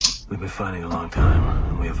We've been fighting a long time,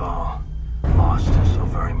 and we have all lost so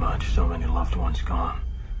very much, so many loved ones gone.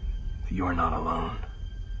 But you are not alone.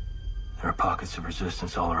 There are pockets of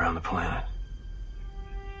resistance all around the planet.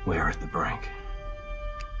 We are at the brink.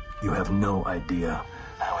 You have no idea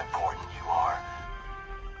how important you are.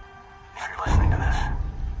 If you're listening to this,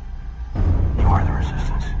 you are the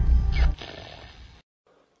resistance.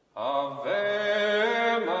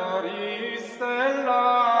 Ave Maria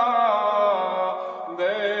Stella,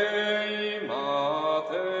 Dei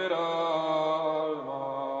Mater Alma,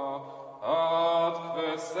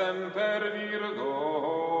 atque semper Virgo,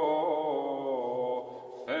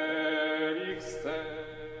 Felix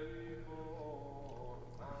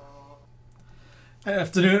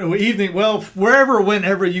Afternoon or evening. Well, wherever,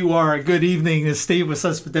 whenever you are, good evening. It's Steve with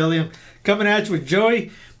Suspedelium coming at you with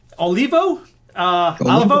Joey Olivo.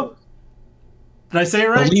 Olivo? Did I say it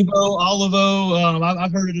right? Olivo.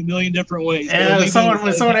 I've heard it a million different ways. Yeah,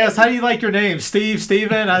 when someone asked, how do you like your name? Steve,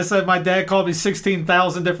 Steven? I said, my dad called me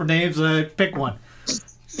 16,000 different names. Pick one.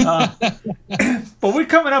 But we're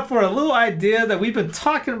coming up for a little idea that we've been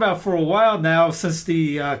talking about for a while now since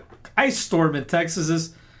the ice storm in Texas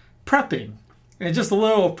is prepping. And just a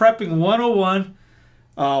little prepping 101.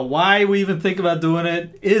 Why we even think about doing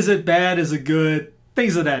it. Is it bad? Is it good?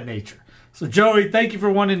 Things of that nature. So, Joey, thank you for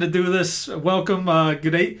wanting to do this. Welcome.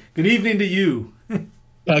 Good evening to you.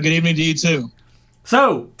 Good evening to you, too.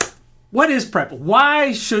 So, what is prep?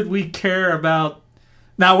 Why should we care about...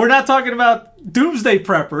 Now, we're not talking about doomsday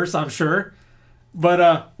preppers, I'm sure.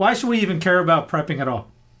 But why should we even care about prepping at all?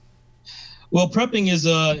 Well, prepping is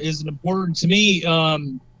an important... To me,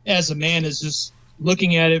 as a man, is just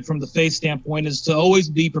looking at it from the faith standpoint, is to always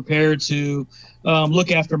be prepared to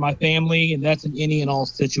look after my family, and that's in any and all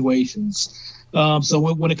situations. So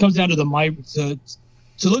when it comes down to to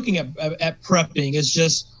looking at prepping, is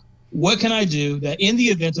just what can I do that in the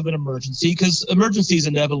event of an emergency, because emergencies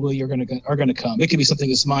inevitably are going to come. It can be something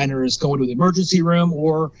as minor as going to the emergency room,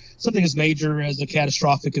 or something as major as a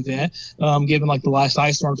catastrophic event, given like the last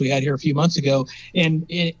ice storms we had here a few months ago. And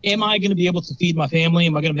am I going to be able to feed my family?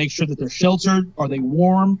 Am I going to make sure that they're sheltered? Are they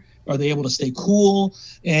warm? Are they able to stay cool?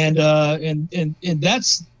 And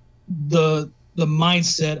that's the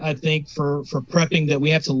mindset, I think, for prepping that we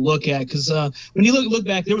have to look at, because when you look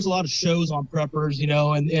back, there was a lot of shows on preppers,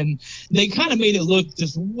 and they kind of made it look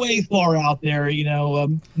just way far out there,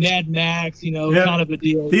 Mad Max, Yep. Kind of a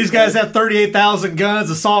deal. These guys have 38,000 guns,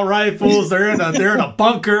 assault rifles. They're in a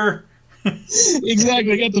bunker.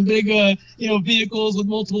 Exactly. They got the big, vehicles with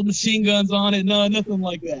multiple machine guns on it. No, nothing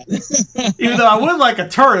like that. Even though I would like a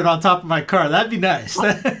turret on top of my car. That'd be nice.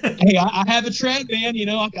 Hey, I have a track, man.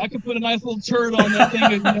 I could put a nice little turret on that thing.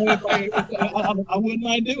 If I wouldn't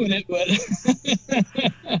mind doing it, but.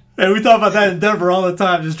 Hey, we talk about that in Denver all the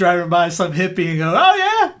time, just driving by some hippie and go, oh,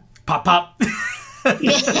 yeah. Pop, pop.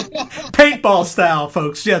 Paintball style,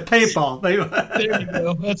 folks. Yeah, paintball. There you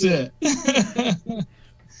go. That's it.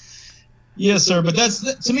 Yes, sir. But that's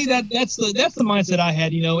the mindset I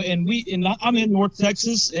had, and I'm in North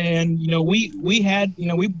Texas, and we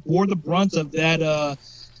bore the brunt of that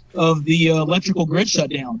of the electrical grid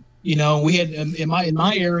shutdown. We had in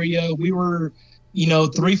my area, we were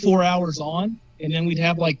 3-4 hours on, and then we'd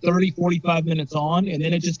have like 30-45 minutes on, and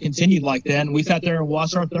then it just continued like that. And we sat there and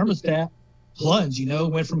watched our thermostat plunge.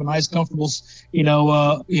 Went from a nice comfortable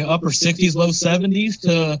upper 60s, low 70s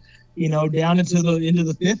to down into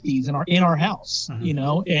the 50s in our house,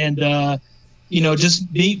 and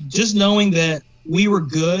just knowing that we were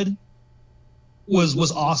good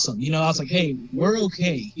was awesome. I was like, hey, we're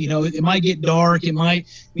okay. It might get dark, we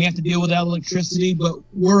have to deal with that electricity, but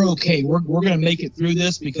we're okay. We're going to make it through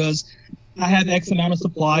this, because I have X amount of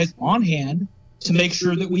supplies on hand to make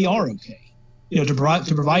sure that we are okay. To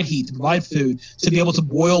provide heat, to provide food, to be able to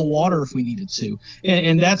boil water if we needed to,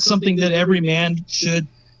 and that's something that every man should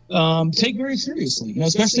take very seriously,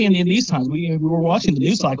 especially in these times. We were watching the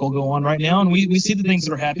news cycle go on right now, and we see the things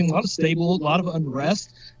that are happening. A lot of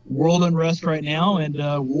unrest, world unrest right now, and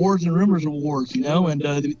wars and rumors of wars, and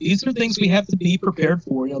these are things we have to be prepared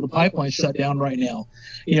for. The pipeline shut down right now.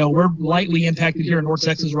 We're lightly impacted here in North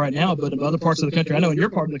Texas right now, but in other parts of the country, I know in your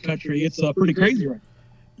part of the country, it's pretty crazy right now.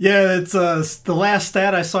 Yeah, it's the last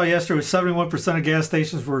stat I saw yesterday was 71% of gas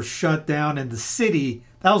stations were shut down in the city.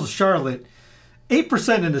 That was Charlotte.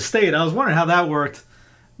 8% in the state. I was wondering how that worked.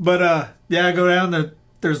 But, I go down there.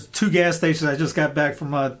 There's 2 gas stations. I just got back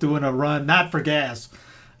from doing a run, not for gas,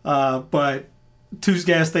 but 2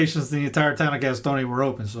 gas stations in the entire town of Gastonia were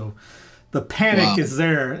open. So the panic is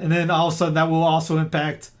there. And then all of a sudden that will also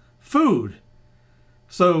impact food.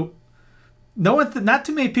 So not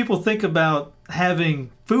too many people think about having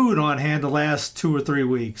food on hand to last 2 or 3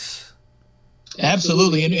 weeks.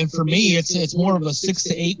 Absolutely, and for me, it's more of a 6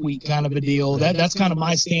 to 8 week kind of a deal. That's kind of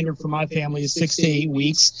my standard for my family is 6 to 8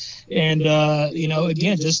 weeks, and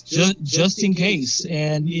again, just in case,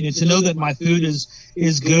 and to know that my food is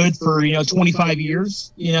good for 25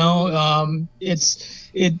 years.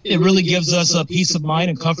 It really gives us a peace of mind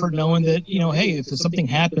and comfort knowing that hey, if something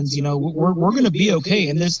happens, we're going to be okay.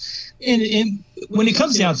 And when it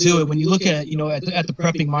comes down to it, when you look at at the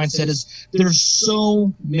prepping mindset, is there's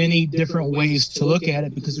so many different ways to look at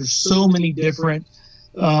it because there's so many different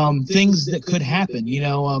things that could happen.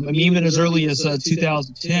 Even as early as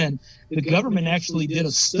 2010, the government actually did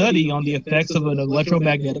a study on the effects of an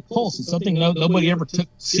electromagnetic pulse. It's something nobody ever took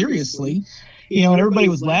seriously. And everybody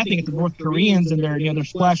was laughing at the North Koreans and they're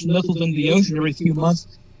splashing missiles into the ocean every few months.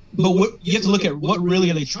 But you have to look at what really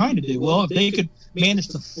are they trying to do? Well, if they could manage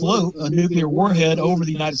to float a nuclear warhead over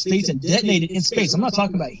the United States and detonate it in space, I'm not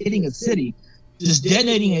talking about hitting a city, just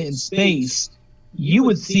detonating it in space, you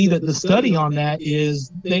would see that the study on that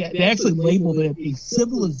is they actually labeled it a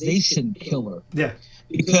civilization killer. Yeah.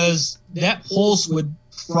 Because that pulse would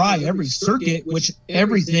fry every circuit, which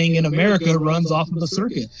everything in America runs off of the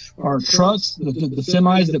circuit. Our trucks, the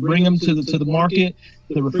semis that bring them to the market,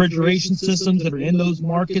 the refrigeration systems that are in those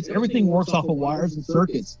markets, everything works off of wires and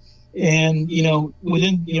circuits. And,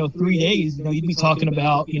 within, 3 days, you'd be talking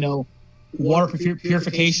about, water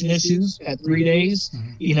purification issues at 3 days,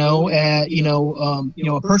 a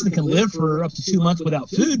person can live for up to 2 months without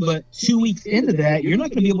food, but 2 weeks into that, you're not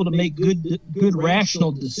going to be able to make good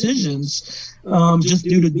rational decisions just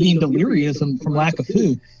due to being delirious and from lack of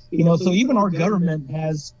food. So even our government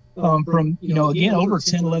has from over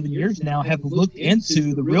 10, 11 years now have looked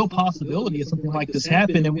into the real possibility of something like this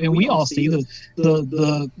happen, and we all see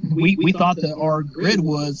we thought that our grid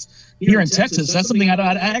was here in Texas. That's something I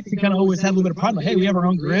actually kind of always have a little bit of pride in. Hey, we have our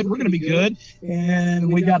own grid, we're going to be good,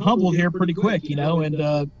 and we got humbled here pretty quick,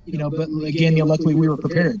 but again, luckily we were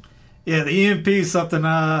prepared. Yeah, the EMP is something.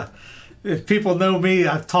 If people know me,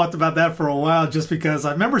 I've talked about that for a while, just because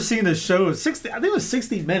I remember seeing this show. I think it was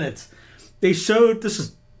 60 Minutes. They showed, this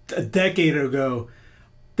is a decade ago,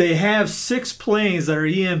 they have 6 planes that are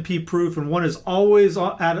EMP proof, and one is always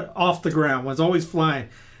off the ground, one's always flying.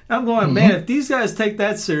 And I'm going, man, if these guys take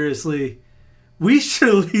that seriously, we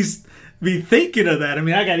should at least be thinking of that. I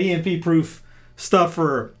mean, I got EMP proof stuff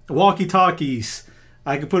for walkie-talkies.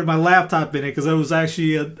 I could put my laptop in it because it was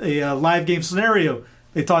actually a live game scenario.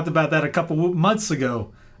 They talked about that a couple months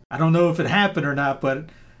ago. I don't know if it happened or not, but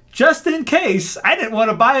just in case, I didn't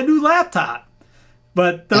want to buy a new laptop.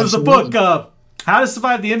 But there was a book, How to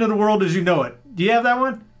Survive the End of the World as You Know It. Do you have that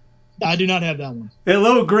one? I do not have that one. A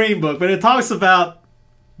little green book, but it talks about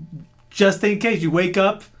just in case you wake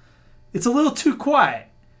up, it's a little too quiet.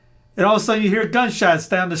 And all of a sudden you hear gunshots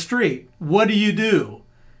down the street. What do you do?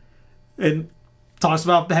 And talks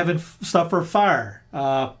about having stuff for fire,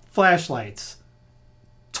 flashlights,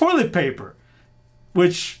 toilet paper,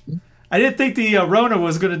 which I didn't think the Rona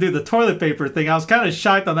was going to do the toilet paper thing. I was kind of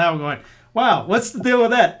shocked on that one, going, wow, what's the deal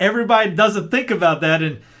with that? Everybody doesn't think about that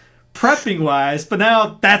in prepping-wise, but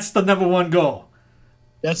now that's the number one goal.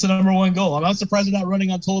 That's the number one goal. I'm not surprised they're not running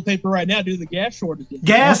on toilet paper right now due to the gas shortages.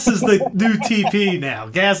 Gas is the new TP now.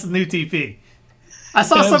 Gas is the new TP. I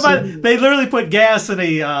saw somebody, they literally put gas in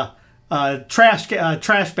a trash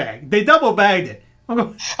bag. They double bagged it.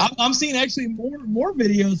 I'm seeing actually more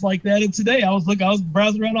videos like that. And today I was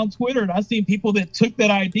browsing around on Twitter and I seen people that took that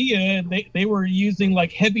idea and they were using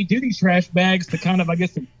like heavy duty trash bags to kind of, I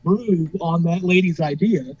guess, improve on that lady's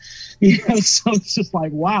idea. So it's just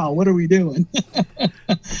like, wow, what are we doing?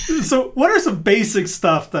 So what are some basic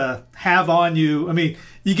stuff to have on you? I mean,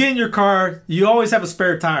 you get in your car, you always have a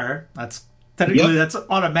spare tire. That's technically that's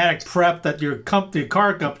automatic prep that your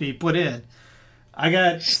car company put in. I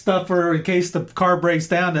got stuff for in case the car breaks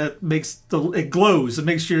down that makes it glows. It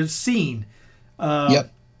makes you seen. What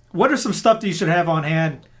are some stuff that you should have on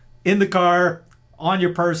hand in the car, on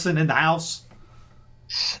your person, in the house?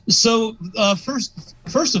 So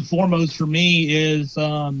first and foremost for me is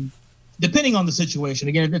depending on the situation.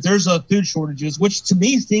 Again, if there's food shortages, which to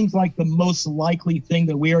me seems like the most likely thing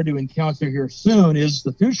that we are to encounter here soon is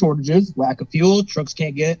the food shortages, lack of fuel, trucks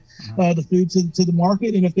can't get the food to the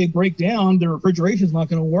market, and if they break down, the refrigeration is not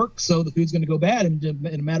going to work, so the food's going to go bad in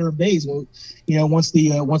a matter of days. Well, once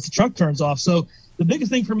the truck turns off. So the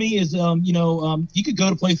biggest thing for me is you could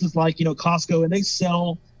go to places like Costco and they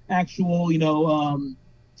sell actual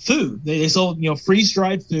food. They sell freeze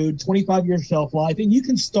dried food, 25-year shelf life, and you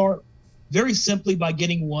can start very simply by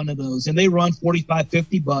getting one of those, and they run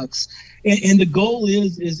 $45-$50. And the goal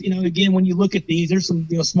is, again, when you look at these, there's some,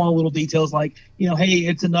 small little details like, hey,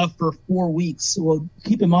 it's enough for 4 weeks. Well,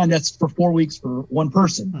 keep in mind that's for 4 weeks for one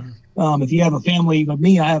person. If you have a family like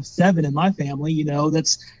me, I have 7 in my family,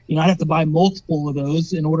 that's, I'd have to buy multiple of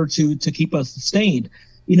those in order to keep us sustained,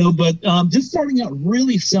 but just starting out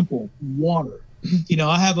really simple, water.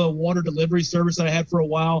 I have a water delivery service that I had for a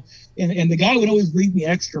while, and the guy would always leave me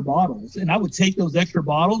extra bottles, and I would take those extra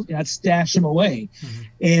bottles and I'd stash them away.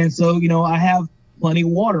 And so, I have plenty of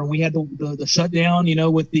water. We had the shutdown,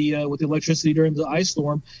 with the electricity during the ice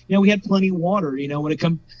storm. We had plenty of water. When it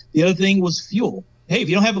comes, the other thing was fuel. Hey, if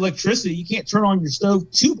you don't have electricity, you can't turn on your stove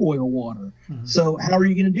to boil water. So how are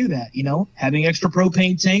you going to do that? Having extra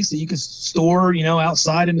propane tanks that you can store,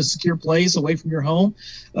 outside in a secure place away from your home.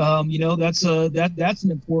 That's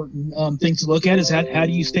an important thing to look at is how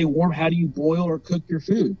do you stay warm? How do you boil or cook your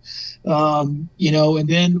food? And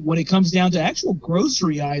then when it comes down to actual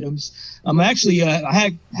grocery items, I'm actually,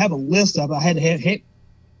 I have a list of, I had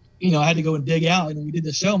to go and dig out, and we did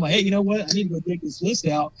the show. I'm like, hey, you know what? I need to go dig this list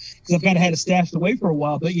out because I've kind of had it stashed away for a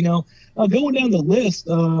while. But, going down the list,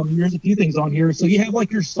 there's a few things on here. So you have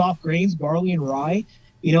like your soft grains, barley and rye.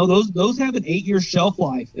 Those have an 8-year shelf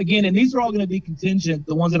life. Again, and these are all going to be contingent,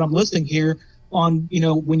 the ones that I'm listing here, on,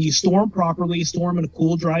 when you store them properly, store them in a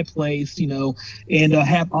cool, dry place, and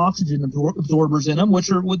have oxygen absorbers in them,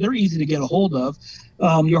 they're easy to get a hold of.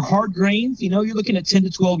 Your hard grains, you're looking at 10 to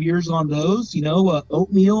 12 years on those.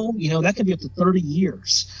 Oatmeal, that can be up to 30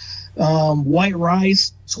 years. White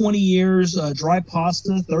rice, 20 years. Dry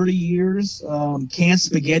pasta, 30 years. Canned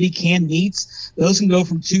spaghetti, canned meats, those can go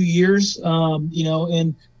from 2 years.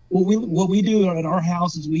 And what we do at our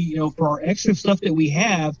house is we, for our extra stuff that we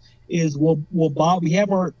have, is we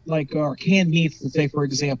have our canned meats, to say, for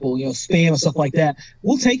example, Spam and stuff like that.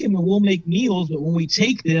 We'll take them and we'll make meals, but when we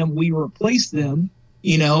take them, we replace them,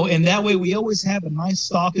 and that way we always have a nice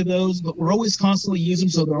stock of those, but we're always constantly using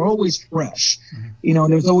them, so they're always fresh, and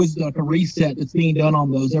there's always like a reset that's being done on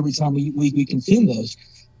those every time we consume those.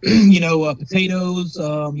 Potatoes,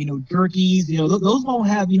 jerkies, those all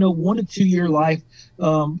have, 1 to 2 year life,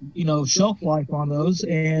 shelf life on those,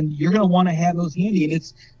 and you're going to want to have those handy. And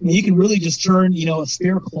you can really just turn, a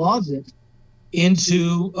spare closet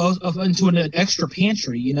into an extra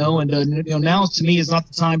pantry, and now to me is not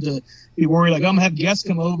the time to be worried, like, I'm going to have guests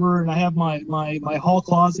come over and I have my hall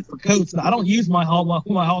closet for coats. I don't use my hall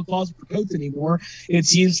closet for coats anymore.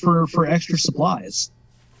 It's used for extra supplies.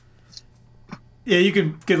 Yeah, you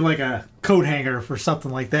can get like a coat hanger for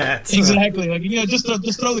something like that. So. Exactly. Like, just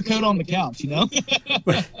throw the coat on the couch,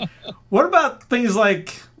 What about things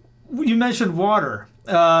like, you mentioned water?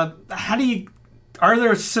 Are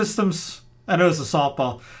there systems, I know it's a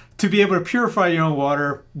softball, to be able to purify your own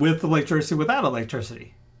water with electricity, without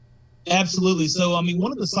electricity? Absolutely. So,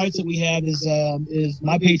 one of the sites that we have is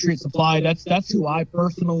My Patriot Supply. That's who I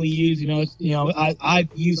personally use.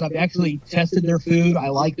 I've actually tested their food. I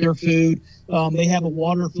like their food. They have a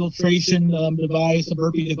water filtration device, a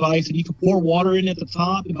burpee device, and you can pour water in at the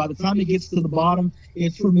top, and by the time it gets to the bottom,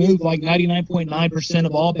 it's removed like 99.9%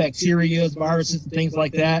 of all bacteria, viruses, and things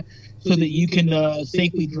like that, so that you can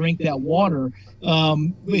safely drink that water.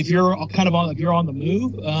 If you're on the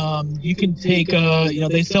move, you can take,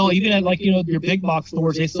 they sell, even at your big box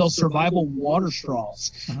stores, they sell survival water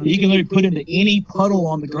straws. You can literally put into any puddle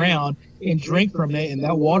on the ground and drink from it, and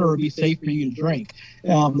that water will be safe for you to drink.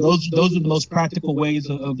 Those are the most practical ways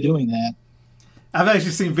of doing that. I've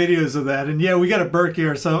actually seen videos of that, and yeah, we got a Berkey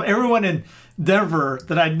here. So everyone in Denver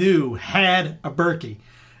that I knew had a Berkey.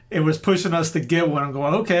 It was pushing us to get one. I'm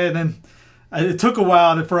going, okay, and then it took a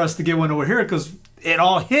while for us to get one over here because it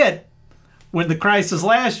all hit when the crisis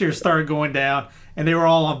last year started going down, and they were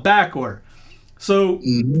all on back order. So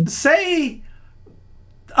say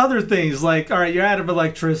other things like, all right, you're out of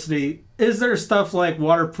electricity. Is there stuff like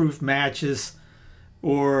waterproof matches,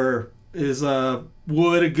 or is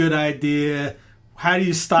wood a good idea? How do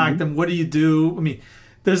you stock them? What do you do?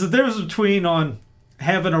 There's a difference between on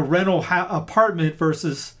having a rental apartment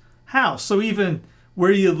versus house. So even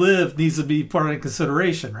where you live needs to be part of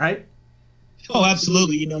consideration, right? Oh,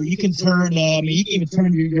 absolutely. You can turn, you can even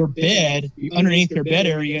turn your bed underneath your bed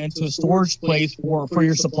area into a storage place for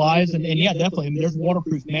your supplies. And yeah, definitely. There's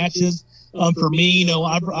waterproof matches. For me,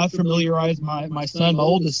 I've familiarized my son, my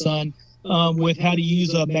oldest son, with how to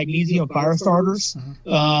use magnesium fire starters.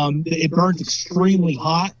 It burns extremely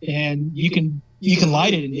hot, and you can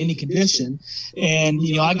light it in any condition. And,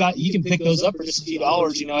 you can pick those up for just a few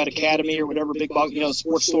dollars, at Academy or whatever big box,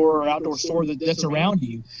 sports store or outdoor store that's around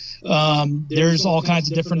you. There's all kinds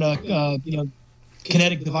of different,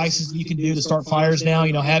 kinetic devices that you can do to start fires now.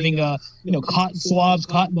 You know, having cotton swabs,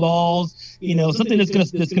 cotton balls. You know, something that's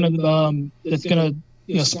gonna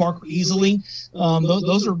spark easily.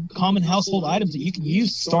 Those are common household items that you can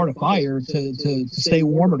use to start a fire to stay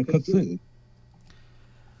warm or to cook food.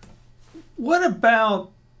 What about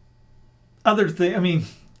other things? I mean,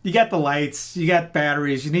 you got the lights, you got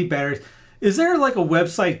batteries, you need batteries. Is there like a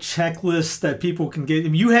website checklist that people can get? I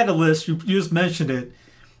mean, you had a list, you just mentioned it.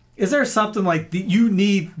 Is there something like you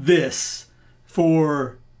need this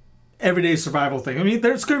for everyday survival thing? I mean,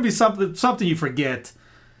 there's going to be something you forget.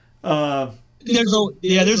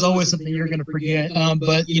 There's always something you're going to forget.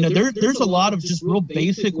 But you know, there's a lot of just real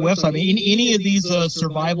basic websites. I mean, any of these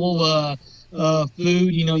survival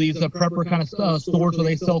food, you know, these prepper kind of stores where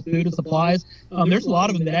they sell food and supplies. There's a lot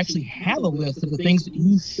of them that actually have a list of the things that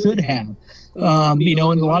you should have. You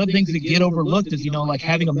know, and a lot of things that get overlooked is, you know, like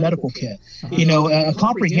having a medical kit, you know, a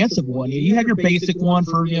comprehensive one. You have your basic one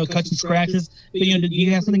for, you know, cuts and scratches, but, you know, do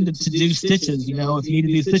you have something to do stitches? You know, if you need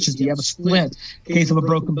to do stitches, do you have a splint in case of a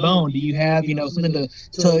broken bone? Do you have, you know, something to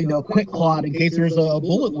you know, quick clot in case there's a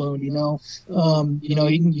bullet wound? You know, you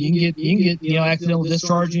can get you know, accidental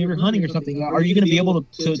discharge when you're hunting or something. Are you going to be able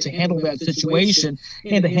to handle that situation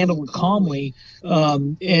and to handle it calmly?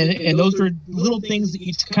 And those are little things that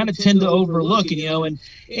you kind of tend to overlook, you know, and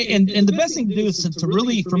the best thing to do is to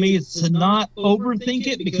really, for me, is to not overthink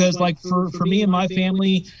it, because like for me and my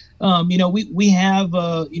family, you know, we have,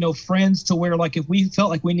 you know, friends to where, like, if we felt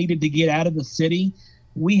like we needed to get out of the city,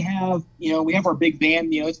 we have our big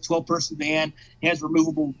van, you know, it's a 12-person van. It has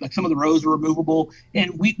removable, like some of the rows are removable.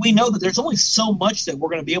 And we know that there's only so much that we're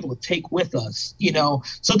going to be able to take with us, you know.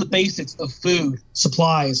 So the basics of food,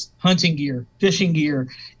 supplies, hunting gear, fishing gear,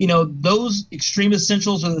 you know, those extreme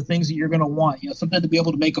essentials are the things that you're going to want. You know, something to be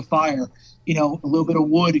able to make a fire, you know, a little bit of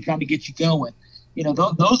wood to kind of get you going. You know,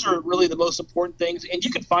 those are really the most important things. And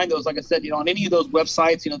you can find those, like I said, you know, on any of those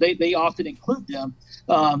websites. You know, they often include them.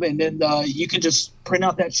 And then you can just print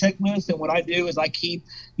out that checklist. And what I do is I keep,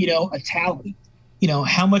 you know, a tally. You know,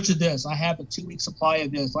 how much of this? I have a 2-week supply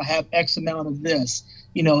of this. I have X amount of this.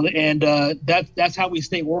 You know, and that's how we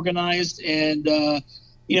stay organized. And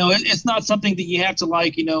you know, it's not something that you have to,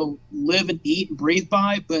 like, you know, live and eat and breathe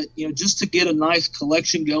by, but, you know, just to get a nice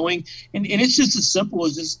collection going. And it's just as simple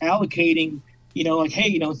as just allocating. You know, like, hey,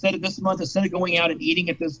 you know, instead of going out and eating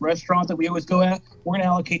at this restaurant that we always go at, we're going to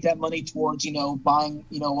allocate that money towards, you know, buying,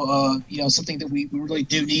 you know, something that we really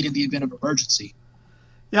do need in the event of emergency.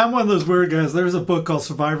 Yeah, I'm one of those weird guys. There's a book called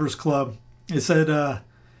Survivor's Club. It said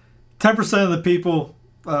 10% of the people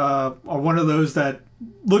are one of those that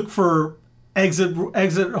look for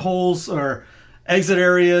exit holes or exit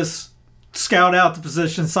areas, scout out the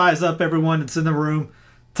position, size up everyone that's in the room.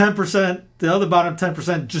 10%, the other bottom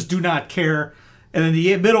 10% just do not care. And then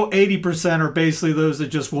the middle 80% are basically those that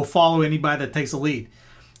just will follow anybody that takes a lead.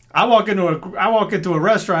 I walk into a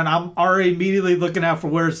restaurant, I'm already immediately looking out for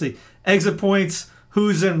where's the exit points,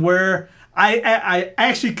 who's in where. I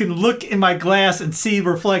actually can look in my glass and see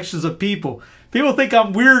reflections of people. People think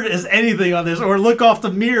I'm weird as anything on this, or look off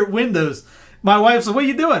the mirror windows. My wife said, "What are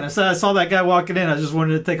you doing?" I said, "I saw that guy walking in. I just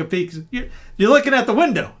wanted to take a peek." You're looking at the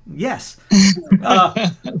window. Yes.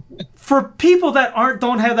 For people that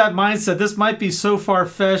don't have that mindset, this might be so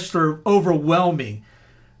far-fetched or overwhelming.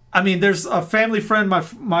 I mean, there's a family friend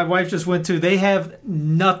my wife just went to. They have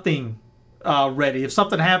nothing ready. If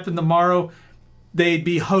something happened tomorrow, they'd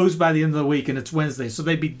be hosed by the end of the week, and it's Wednesday, so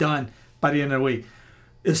they'd be done by the end of the week.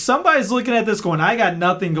 If somebody's looking at this going, I got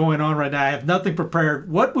nothing going on right now, I have nothing prepared,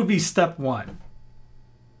 what would be step one?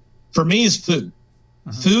 For me, is food.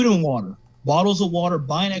 Food and water. Bottles of water.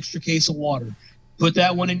 Buy an extra case of water. Put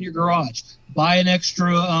that one in your garage. Buy an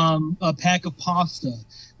extra a pack of pasta.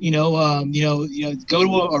 Go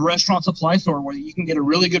to a restaurant supply store where you can get a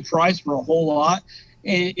really good price for a whole lot,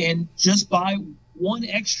 and just buy one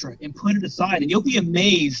extra and put it aside, and you'll be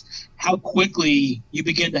amazed how quickly you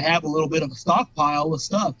begin to have a little bit of a stockpile of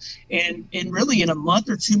stuff. And really, in a month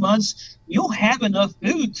or 2 months, you'll have enough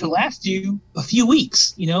food to last you a few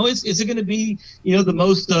weeks. You know, is it going to be, the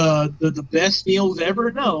most the best meals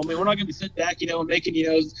ever? No, I mean, we're not going to be sitting back, and making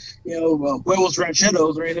huevos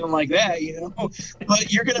rancheros or anything like that.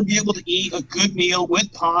 But you're going to be able to eat a good meal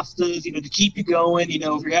with pastas, to keep you going. If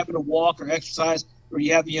you're having to walk or exercise, or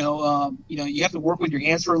you have, you have to work with your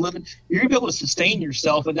hands for a living, you're gonna be able to sustain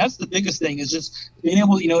yourself. And that's the biggest thing, is just being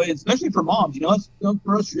able, especially for moms,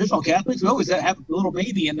 for us traditional Catholics, we always have a little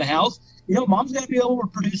baby in the house. Mom's got to be able to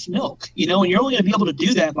produce milk, and you're only going to be able to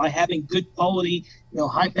do that by having good quality,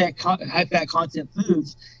 high fat content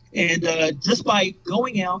foods. And just by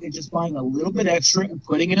going out and just buying a little bit extra and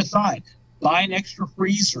putting it aside, buy an extra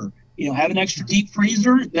freezer. have an extra deep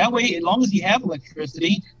freezer. That way, as long as you have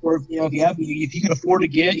electricity, or if you can afford to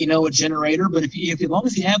get a generator, but if as long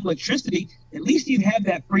as you have electricity, at least you have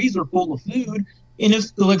that freezer full of food. And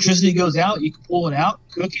if the electricity goes out, you can pull it out,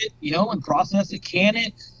 cook it, and process it, can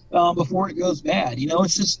it before it goes bad.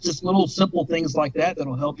 It's just little simple things like that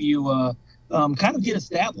that'll help you kind of get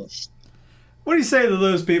established. What do you say to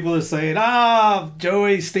those people that say,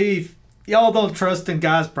 Joey, Steve, y'all don't trust in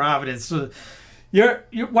God's providence? Why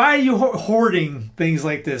are you hoarding things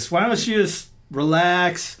like this? Why don't you just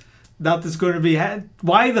relax? Nothing's going to be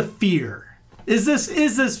why the fear? Is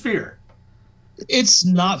this fear? It's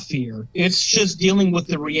not fear. It's just dealing with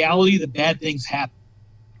the reality that bad things happen.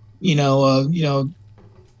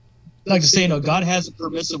 Like to say, God has a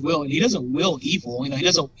permissive will, and He doesn't will evil.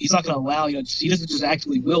 He's not going to allow. He doesn't just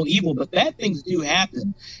actually will evil, but bad things do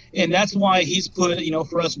happen, and that's why He's put.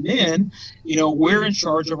 For us men, we're in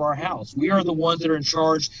charge of our house. We are the ones that are in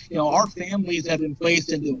charge. Our families have been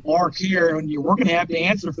placed into our care, and we're going to have to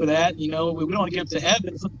answer for that. We don't get to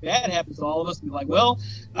heaven. If something bad happens to all of us, be like, well,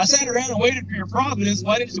 I sat around and waited for your providence.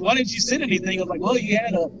 Why didn't you send anything? I was like, well, you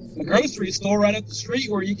had a grocery store right up the street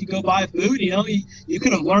where you could go buy food. You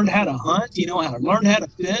could have learned how to hunt, how to learn how to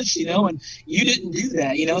fish, and you didn't do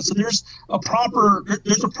that, so there's a proper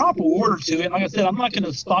order to it. Like I said, I'm not going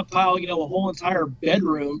to stockpile, a whole entire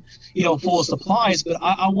bedroom, full of supplies, but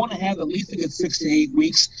I want to have at least a good 6 to 8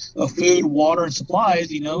 weeks of food, water, and supplies,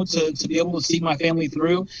 to be able to see my family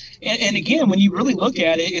through. And again, when you really look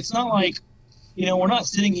at it, it's not like, we're not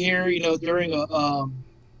sitting here, during a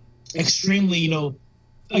extremely,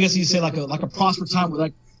 I guess you say like a prosperous time where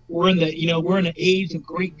we're in an age of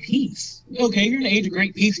great peace. Okay, you're in an age of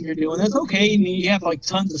great peace and you're doing this. Okay, I mean, you have like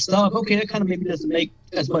tons of stuff. Okay, that kind of maybe doesn't make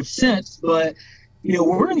as much sense, but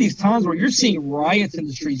we're in these times where you're seeing riots in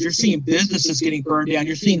the streets, you're seeing businesses getting burned down,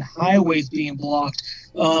 you're seeing highways being blocked,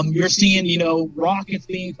 you're seeing rockets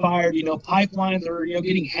being fired, pipelines are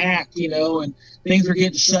getting hacked, and things are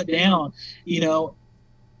getting shut down.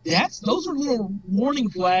 Those are little warning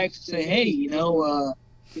flags to say, hey,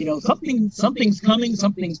 something's coming,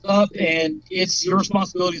 something's up, and it's your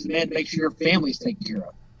responsibility as a man to make sure your family's taken care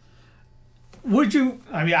of.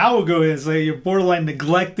 I will go ahead and say you're borderline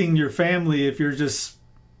neglecting your family if you're just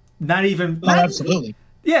not even. Oh, absolutely.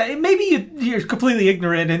 Yeah, maybe you're completely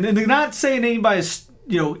ignorant, and they're not saying anybody's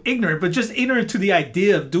ignorant, but just ignorant to the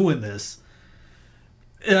idea of doing this.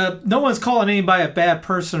 No one's calling anybody a bad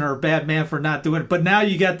person or a bad man for not doing it, but now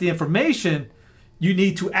you got the information, you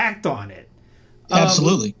need to act on it.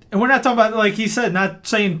 Absolutely. And we're not talking about, like he said, not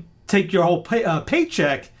saying take your whole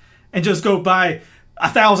paycheck and just go buy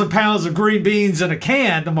 1,000 pounds of green beans in a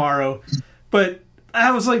can tomorrow. But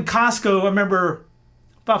I was like Costco, I remember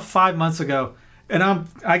about 5 months ago, and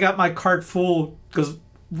I got my cart full because,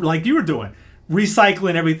 like you were doing,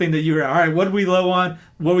 recycling everything that you were, all right, what are we low on?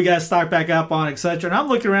 What we got to stock back up on, etc. And I'm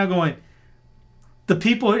looking around going, the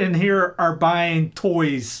people in here are buying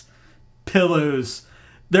toys, pillows.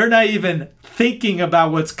 They're not even thinking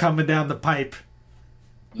about what's coming down the pipe.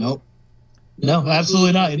 Nope. No,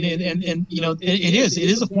 absolutely not. And it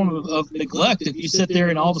is a form of neglect if you sit there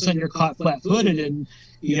and all of a sudden you're caught flat-footed and,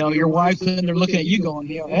 your wife's in there looking at you going,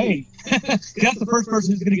 hey, that's the first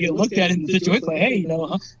person who's going to get looked at in the situation. Like, hey,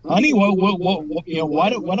 honey, why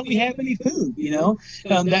don't we have any food?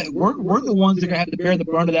 That we're the ones that are going to have to bear the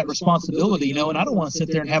brunt of that responsibility. And I don't want to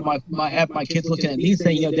sit there and have my kids looking at me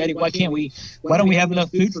saying, Daddy, why don't we have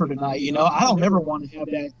enough food for tonight? I don't ever want to have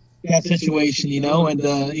that situation, and like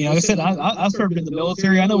I said, I served in the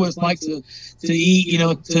military. I know what it's like to eat,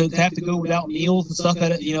 to have to go without meals and stuff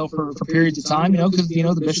at it, for periods of time, because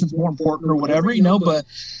the mission's more important or whatever, but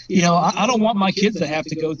I don't want my kids to have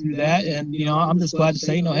to go through that, and I'm just glad to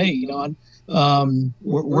say, hey,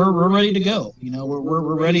 we're ready to go,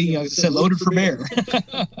 we're ready, like I said, loaded for bear.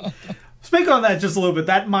 Speak on that just a little bit.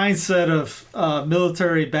 That mindset of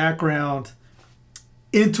military background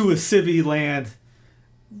into a civvy land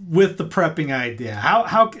with the prepping idea.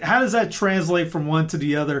 How does that translate from one to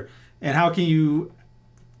the other, and how can you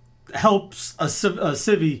help a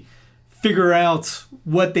civvy figure out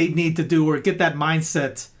what they need to do or get that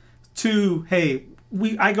mindset to, hey,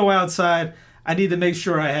 I go outside, I need to make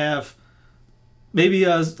sure I have maybe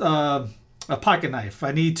a pocket knife,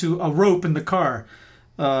 I need a rope in the car,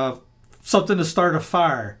 something to start a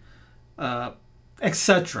fire,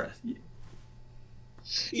 etc.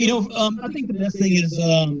 I think the best thing is,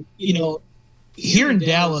 here in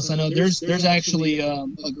Dallas, I know there's actually a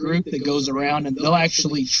group that goes around and they'll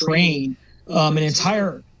actually train an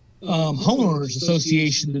entire homeowners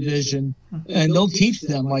association division, and they'll teach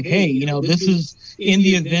them like, hey, you know, this is in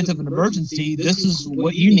the event of an emergency, this is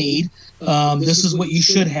what you need, this is what you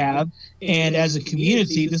should have, and as a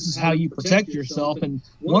community, this is how you protect yourself. And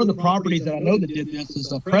one of the properties that I know that did this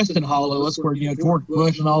is Preston Hollow. That's where, you know, George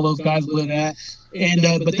Bush and all those guys live at. And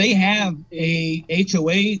but they have a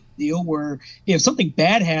HOA deal where if something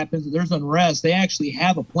bad happens, there's unrest, they actually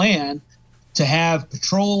have a plan to have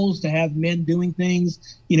patrols, to have men doing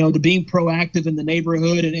things, you know, to being proactive in the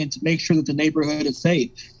neighborhood and to make sure that the neighborhood is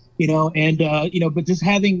safe, you know. And you know, but just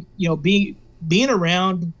having, you know, being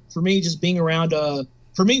around, for me, just being around,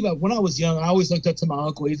 for me, but when I was young, I always looked up to my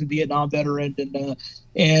uncle. He's a Vietnam veteran,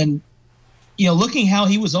 and you know, looking how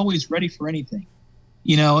he was always ready for anything,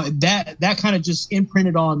 you know, that kind of just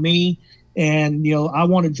imprinted on me. And, you know, I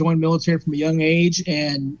want to join military from a young age,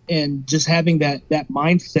 and just having that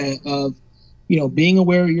mindset of, you know, being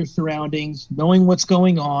aware of your surroundings, knowing what's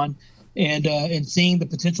going on, and seeing the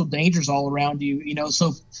potential dangers all around you, you know.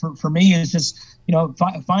 So for me, it's just, you know,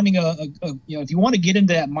 finding a you know, if you want to get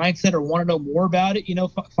into that mindset or want to know more about it, you know,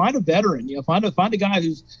 find a veteran, you know, find a guy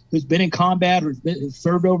who's been in combat or who's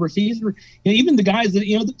served overseas, or, you know, even the guys that,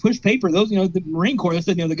 you know, that push paper, those, you know, the Marine Corps, they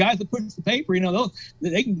said, you know, the guys that push the paper, you know,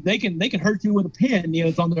 they can hurt you with a pen, you know,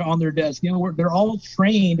 it's on their desk, you know, they're all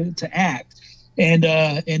trained to act.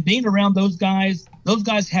 And being around those guys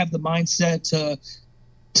have the mindset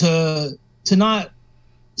to not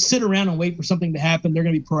sit around and wait for something to happen. They're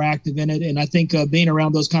going to be proactive in it. And I think being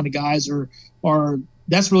around those kind of guys are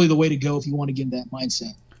that's really the way to go if you want to get in that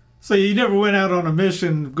mindset. So you never went out on a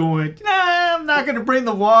mission going, nah, I'm not going to bring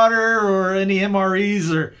the water or any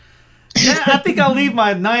MREs, or, yeah, I think I'll leave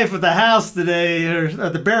my knife at the house today, or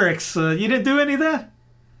at the barracks. You didn't do any of that?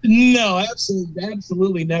 No,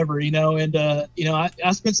 absolutely never. You know, and you know,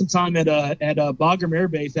 I spent some time at Bagram Air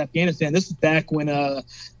Base, Afghanistan. This was back when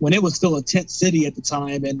it was still a tent city at the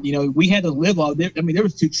time, and you know, we had to live on there. I mean, there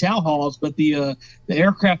was 2 chow halls, but the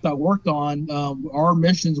aircraft I worked on, our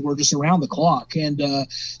missions were just around the clock, and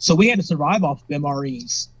so we had to survive off of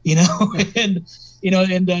MREs. You know, and you know,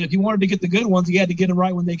 and if you wanted to get the good ones, you had to get them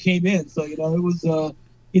right when they came in. So you know, it was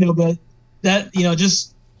you know, but that, you know,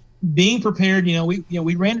 just being prepared, you know,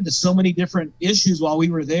 we ran into so many different issues while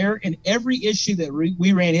we were there, and every issue that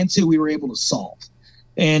we ran into, we were able to solve.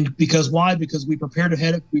 And because we prepared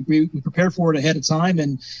we prepared for it ahead of time,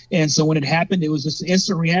 and so when it happened, it was just an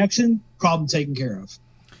instant reaction, problem taken care of.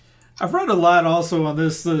 I've read a lot also on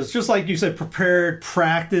this. It's just like you said, prepared,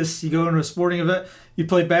 practice. You go into a sporting event, you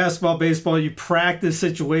play basketball, baseball, you practice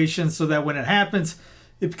situations so that when it happens,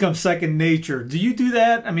 it becomes second nature. Do you do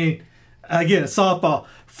that? I mean, again, softball,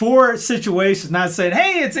 4 situations, not saying,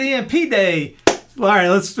 hey, it's EMP day. All right,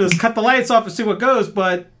 let's just cut the lights off and see what goes.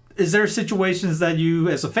 But is there situations that you,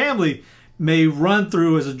 as a family, may run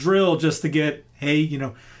through as a drill just to get, hey, you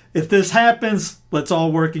know, if this happens, let's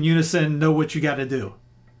all work in unison, know what you got to do?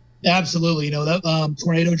 Absolutely. You know, that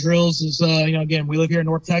tornado drills is, you know, again, we live here in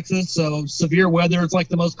North Texas, so severe weather is like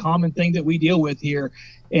the most common thing that we deal with here.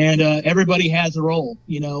 And everybody has a role.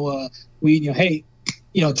 You know, hey,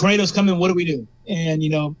 you know, tornadoes come in, what do we do? And, you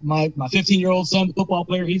know, my 15-year-old son, the football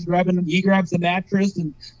player, he grabs the mattress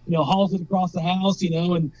and, you know, hauls it across the house, you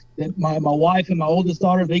know, and then my wife and my oldest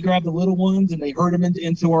daughter, they grab the little ones and they herd them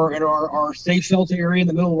into our safe shelter area in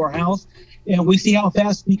the middle of our house. And we see how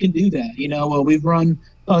fast we can do that. You know, we've run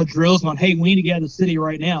drills on, hey, we need to get out of the city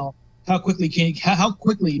right now. How quickly,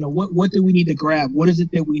 you know, what do we need to grab? What is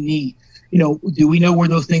it that we need? You know, do we know where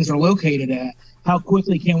those things are located at? How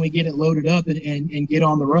quickly can we get it loaded up and get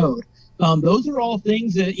on the road? Those are all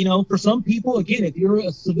things that, you know, for some people, again, if you're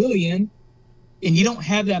a civilian and you don't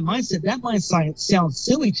have that mindset sounds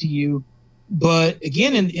silly to you. But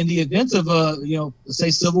again, in the events of, you know, say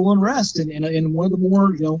civil unrest and in one of the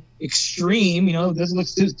more, you know, extreme, you know, it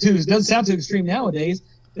doesn't sound too extreme nowadays,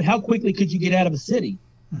 but how quickly could you get out of a city?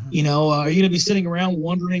 Mm-hmm. You know, are you going to be sitting around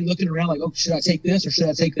wondering, looking around like, oh, should I take this or should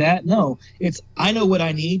I take that? No, it's, I know what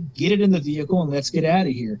I need, get it in the vehicle and let's get out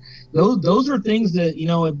of here. Those are things that, you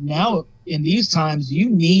know, now in these times, you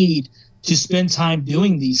need to spend time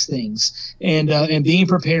doing these things and being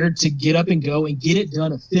prepared to get up and go and get it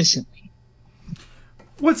done efficiently.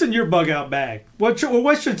 What's in your bug out bag? What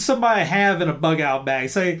should somebody have in a bug out bag?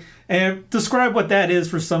 Say, and describe what that is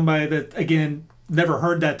for somebody that, again, never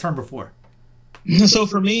heard that term before. So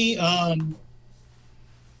for me, it's going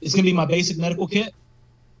to be my basic medical kit.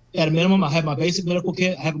 At a minimum, I have my basic medical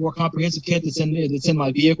kit. I have a more comprehensive kit that's in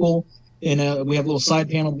my vehicle, and we have a little side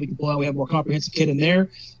panel that we can pull out. We have a more comprehensive kit in there.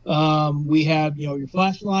 We have, you know, your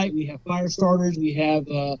flashlight. We have fire starters. We have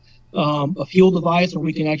a fuel device where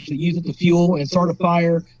we can actually use it to fuel and start a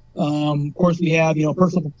fire. Of course, we have,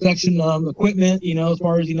 personal protection equipment, as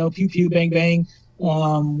far as, pew, pew, bang, bang.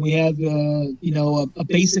 We have, a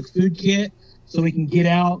basic food kit so we can get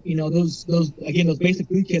out, those basic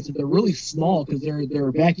food kits, they're really small because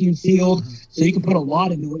they're vacuum sealed. So you can put a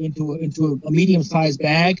lot into a medium-sized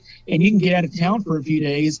bag, and you can get out of town for a few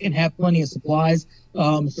days and have plenty of supplies,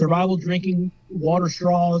 survival drinking water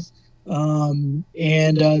straws.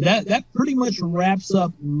 That pretty much wraps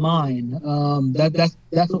up mine.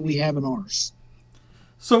 That's what we have in ours.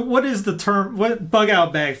 So what is the term, what bug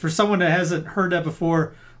out bag, for someone that hasn't heard that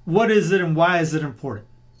before, what is it and why is it important?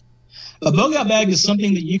 A bug out bag is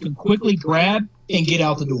something that you can quickly grab and get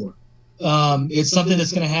out the door. It's something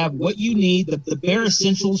that's going to have what you need, the bare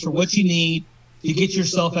essentials for what you need to get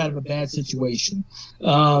yourself out of a bad situation.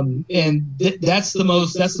 That's the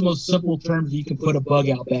most simple terms you can put a bug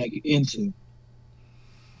out bag into.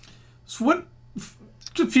 So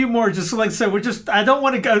a few more, just like I said, I don't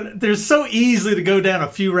want to go, there's so easily to go down a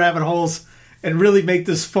few rabbit holes and really make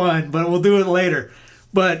this fun, but we'll do it later.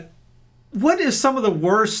 But what is some of the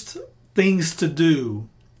worst things to do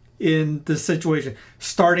in this situation?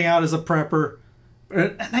 Starting out as a prepper,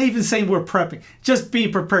 not even saying we're prepping, just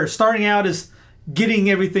being prepared. Starting out as getting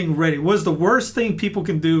everything ready. What's the worst thing people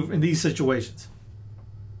can do in these situations?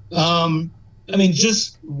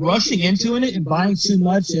 Just rushing into it and buying too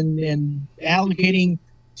much and allocating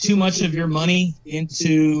too much of your money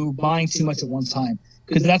into buying too much at one time.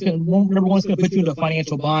 Because that's number one, it's going to put you into a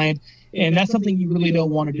financial bind, and that's something you really don't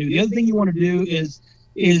want to do. The other thing you want to do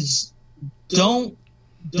is don't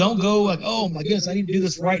go like, oh my goodness, I need to do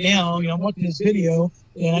this right now. I'm watching this video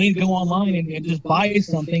and I need to go online and just buy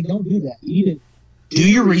something. Don't do that. You need to do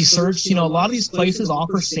your research. A lot of these places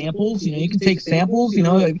offer samples. You can take samples.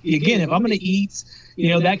 Again, if I'm going to eat,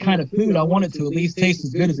 that kind of food, I want it to at least taste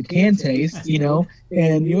as good as it can taste, and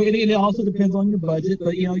it also depends on your budget,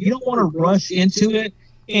 but you don't want to rush into it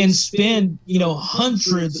and spend,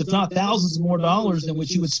 hundreds, if not thousands more dollars than what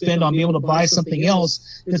you would spend on being able to buy something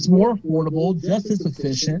else that's more affordable, just as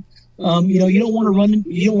efficient. You don't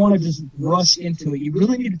want to just rush into it. You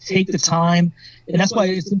really need to take the time. And that's why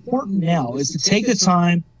it's important now is to take the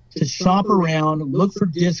time to shop around, look for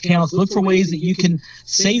discounts, look for ways that you can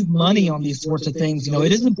save money on these sorts of things.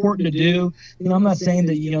 It is important to do. I'm not saying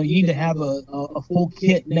that, you need to have a full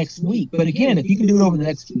kit next week. But again, if you can do it over the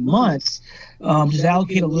next few months, just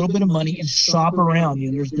allocate a little bit of money and shop around.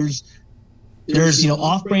 There's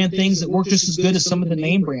off-brand things that work just as good as some of the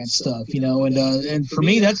name brand stuff, and for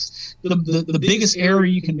me, that's the biggest error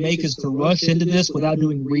you can make is to rush into this without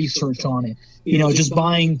doing research on it. Just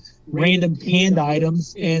buying random canned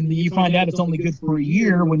items, and you find out it's only good for a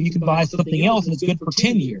year when you can buy something else and it's good for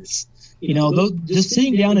 10 years. Just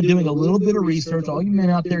sitting down and doing a little bit of research. All you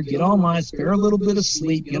men out there, get online, spare a little bit of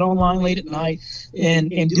sleep, get online late at night,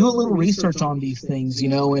 and do a little research on these things,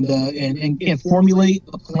 and formulate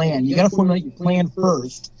a plan. You got to formulate your plan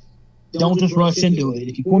first. Don't just rush into it.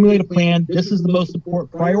 If you formulate a plan, this is the most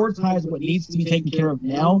important. Prioritize what needs to be taken care of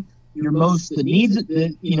now. The needs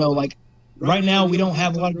that, like right now we don't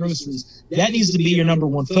have a lot of groceries. That needs to be your number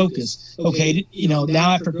one focus. Okay, now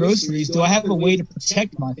after groceries, do I have a way to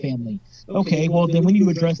protect my family? Okay, well then we need to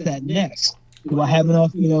address that next. Do I have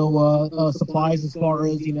enough, supplies as far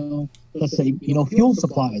as, let's say, fuel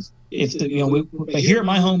supplies? If but here at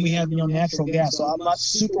my home we have, natural gas, so I'm not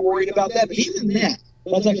super worried about that. But even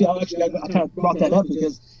that's actually I kind of brought that up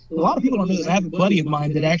because a lot of people don't know this. I have a buddy of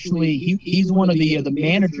mine that actually he's one of the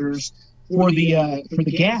managers for the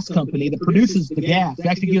gas company that produces the gas. It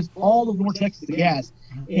actually gives all of North Texas the gas.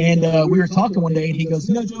 And we were talking one day, and he goes,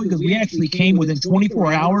 Joey, because we actually came within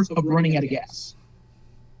 24 hours of running out of gas.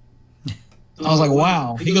 I was like,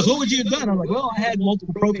 wow. He goes, what would you have done? I was like, well, I had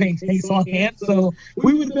multiple propane tanks on hand, so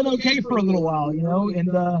we would have been okay for a little while, And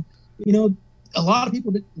a lot of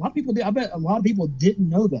people did. I bet a lot of people didn't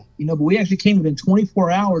know that, But we actually came within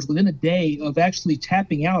 24 hours, within a day, of actually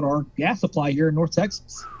tapping out our gas supply here in North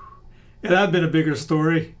Texas. Yeah, that'd been a bigger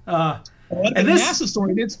story. And this massive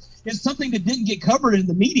story. It's something that didn't get covered in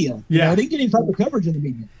the media. Yeah, it didn't get any type of coverage in the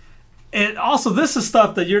media. And also, this is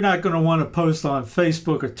stuff that you're not going to want to post on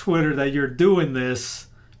Facebook or Twitter that you're doing this,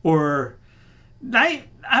 or I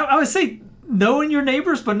would say knowing your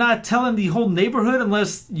neighbors, but not telling the whole neighborhood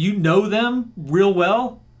unless you know them real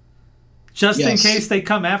well, just in case they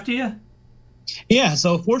come after you. Yeah.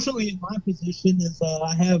 So fortunately, in my position is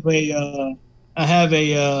I have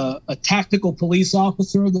a tactical police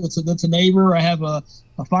officer that's a neighbor. I have a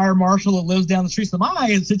fire marshal that lives down the street. So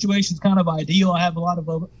my situation is kind of ideal. I have a lot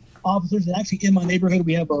of officers, and actually in my neighborhood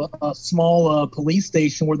we have a small police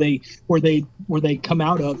station where they come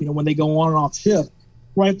out of when they go on and off shift.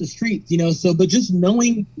 right up the street, so, but just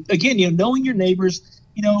knowing, again, knowing your neighbors,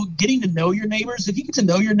 getting to know your neighbors. If you get to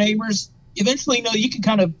know your neighbors, eventually, you can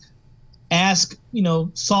kind of ask,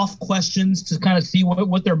 soft questions to kind of see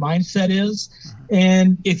what their mindset is.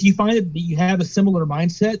 And if you find that you have a similar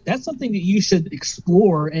mindset, that's something that you should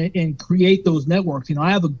explore and create those networks.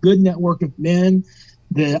 I have a good network of men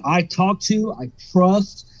that I talk to, I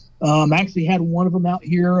trust. I actually had one of them out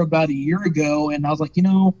here about a year ago, and I was like,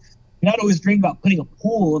 I'd always dream about putting a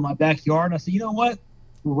pool in my backyard. And I said, you know what?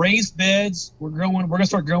 Raised beds. We're going to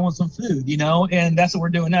start growing some food, and that's what we're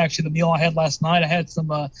doing now. Actually, the meal I had last night, I had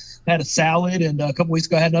had a salad, and a couple weeks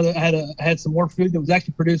ago I had some more food that was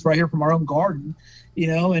actually produced right here from our own garden,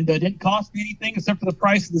 and it didn't cost me anything except for the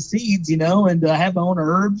price of the seeds, and I have my own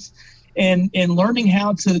herbs, and learning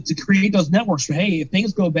how to create those networks for, hey, if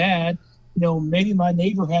things go bad, maybe my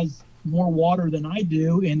neighbor has more water than I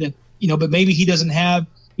do, and if, but maybe he doesn't have,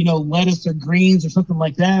 lettuce or greens or something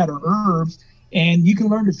like that, or herbs. And you can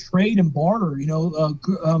learn to trade and barter,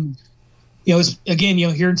 it's, again,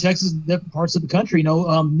 here in Texas, different parts of the country,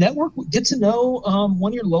 network, get to know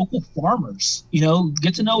one of your local farmers,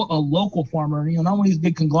 get to know a local farmer, not one of these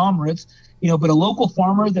big conglomerates, but a local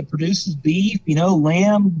farmer that produces beef,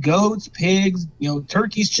 lamb, goats, pigs,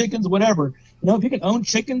 turkeys, chickens, whatever. If you can own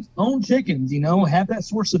chickens, have that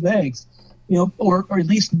source of eggs, or at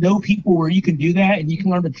least know people where you can do that, and you can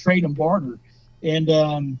learn to trade and barter. And,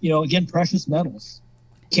 again, precious metals.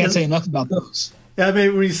 Can't say enough about those. Yeah, I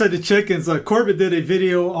mean, when you said the chickens, Corbett did a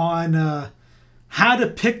video on how to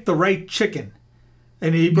pick the right chicken.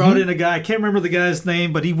 And he brought in a guy, I can't remember the guy's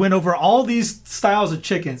name, but he went over all these styles of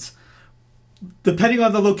chickens, depending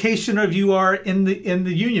on the location of you are in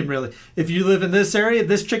the union, really. If you live in this area,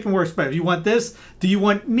 this chicken works better. If you want this, do you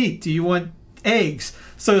want meat? Do you want eggs?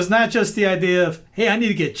 So it's not just the idea of, hey, I need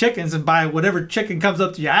to get chickens and buy whatever chicken comes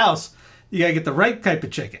up to your house. You got to get the right type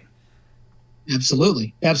of chicken.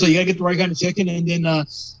 Absolutely. You got to get the right kind of chicken. And then,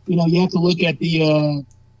 you have to look at the,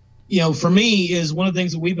 for me, is one of the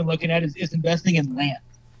things that we've been looking at is investing in land.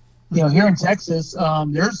 Here in Texas,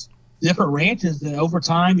 there's different ranches that over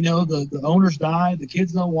time, the owners die, the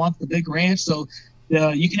kids don't want the big ranch. So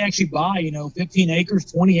you can actually buy, 15 acres,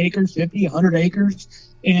 20 acres, 50, 100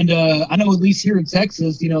 acres. And I know at least here in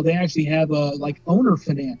Texas, they actually have like owner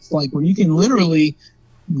finance, like where you can literally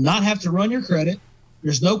not have to run your credit.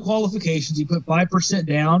 There's no qualifications. You put 5%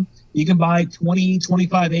 down. You can buy 20,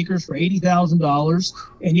 25 acres for $80,000,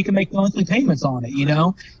 and you can make monthly payments on it,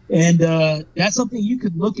 And that's something you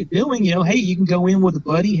could look at doing. Hey, you can go in with a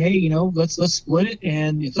buddy. Hey, let's split it.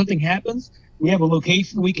 And if something happens, we have a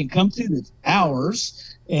location we can come to that's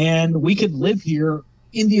ours, and we could live here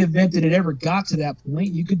in the event that it ever got to that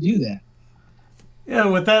point. You could do that. Yeah,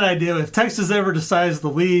 with that idea, if Texas ever decides to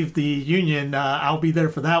leave the union, I'll be there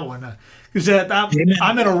for that one. Because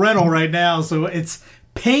I'm in a rental right now, so it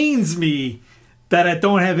pains me that I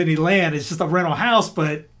don't have any land. It's just a rental house,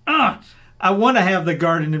 but I want to have the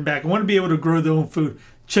garden in back. I want to be able to grow their own food,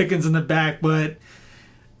 chickens in the back, but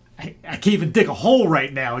I can't even dig a hole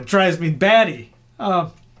right now. It drives me batty.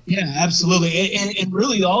 Yeah, absolutely. And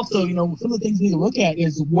really also, some of the things we need to look at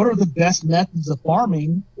is what are the best methods of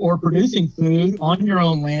farming or producing food on your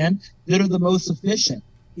own land that are the most efficient,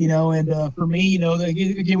 and for me,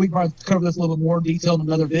 again, we probably cover this a little bit more detail in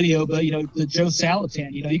another video, but, the Joe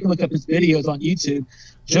Salatin, you can look up his videos on YouTube.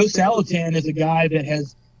 Joe Salatin is a guy that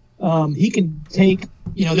has, he can take,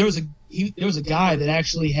 there was a guy that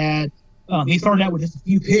actually had, he started out with just a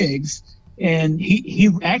few pigs. And he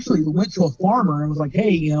actually went to a farmer and was like,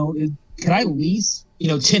 hey, can I lease,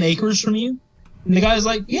 10 acres from you? And the guy's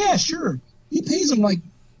like, yeah, sure. He pays him like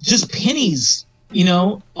just pennies,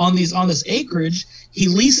 on this acreage. He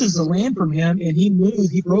leases the land from him, and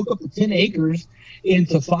he broke up the 10 acres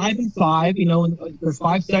into 5 and 5, and there's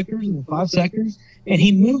 5 sectors and 5 sectors. And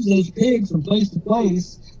he moves those pigs from place to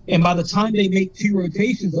place. And by the time they make 2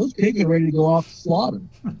 rotations, those pigs are ready to go off to slaughter,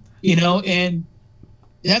 and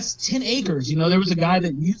that's 10 acres. There was a guy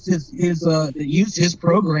that used his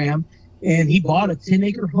program, and he bought a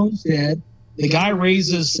 10-acre homestead. The guy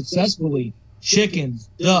raises successfully chickens,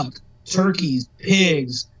 duck, turkeys,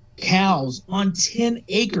 pigs, cows on 10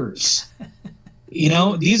 acres.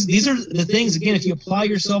 These are the things, again, if you apply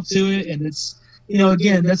yourself to it, and it's,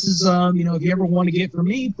 again, this is, if you ever want to get, for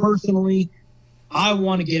me personally, I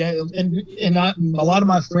want to get at, and a lot of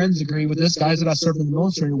my friends agree with this, guys that I served in the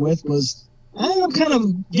military with, was I'm kind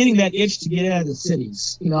of getting that itch to get out of the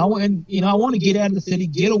cities. I want to get out of the city,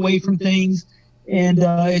 get away from things, and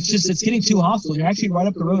it's getting too hostile. You're actually right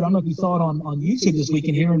up the road. I don't know if you saw it on YouTube this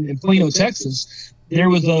weekend here in Plano, Texas. There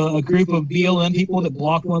was a group of BLM people that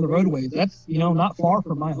blocked one of the roadways. That's not far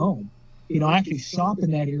from my home. I actually shop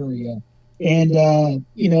in that area, and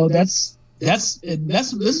this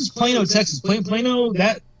is Plano, Texas. Plano,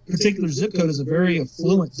 that particular zip code is a very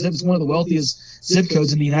affluent zip. It's one of the wealthiest zip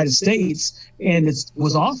codes in the United States, and it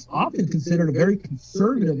was often considered a very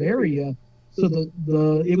conservative area. So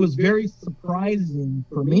it was very surprising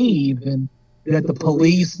for me even that the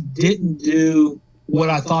police didn't do what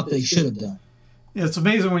I thought they should have done. Yeah, it's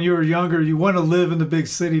amazing when you were younger, you want to live in the big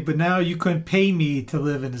city, but now you couldn't pay me to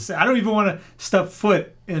live in the city. I don't even want to step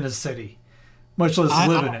foot in a city, much less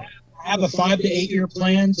live in it. I have a 5 to 8 year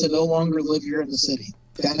plan to no longer live here in the city.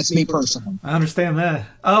 That's me personally. I understand that.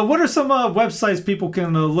 What are some websites people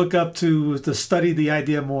can look up to study the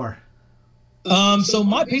idea more? So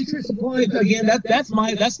My Patriot Supply, again, that's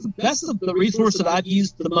the resource that I've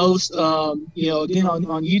used the most. Again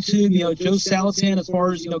on YouTube, Joe Salatin, as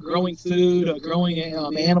far as growing food, growing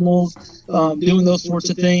animals, doing those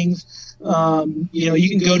sorts of things. You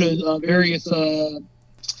can go to various.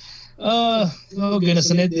 Oh goodness,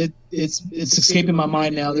 and it's escaping my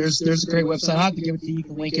mind now. There's a great website. I have to give it to you. You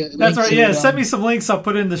can link it. That's right. Yeah, send me some links. I'll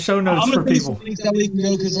put it in the show notes for people. Some links that we can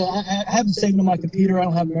go because I haven't saved them on my computer. I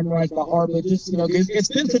don't have them memorized by heart, but just it's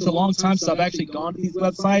been such a long time since I've actually gone to these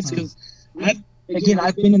websites because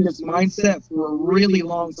I've been in this mindset for a really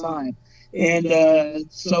long time, and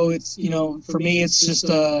so it's for me it's just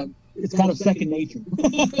it's kind of second nature.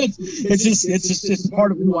 it's just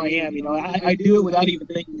part of who I am. I do it without even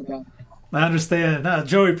thinking about it. I understand.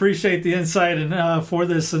 Joey, appreciate the insight and for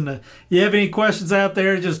this. And you have any questions out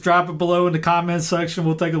there, just drop it below in the comments section.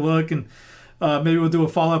 We'll take a look and maybe we'll do a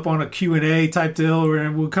follow-up on a Q&A type deal,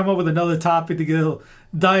 and we'll come up with another topic to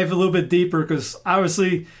dive a little bit deeper because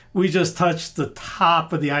obviously we just touched the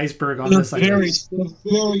top of the iceberg on this. The very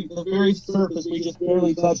surface. We just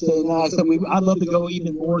barely touched it. So I'd love to go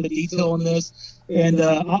even more into detail on this, and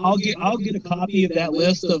I'll get a copy of that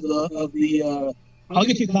list of the. I'll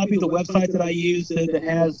get you a copy of the website that I use that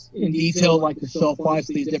has in detail like the shelf life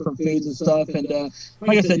of these different foods and stuff. And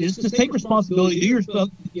like I said, just take responsibility. Do your stuff.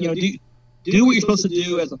 Do what you're supposed to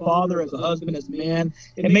do as a father, as a husband, as a man,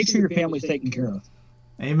 and make sure your family's taken care of.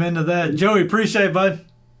 Amen to that. Joey, appreciate it, bud.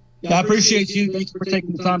 I appreciate you. Thanks for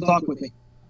taking the time to talk with me.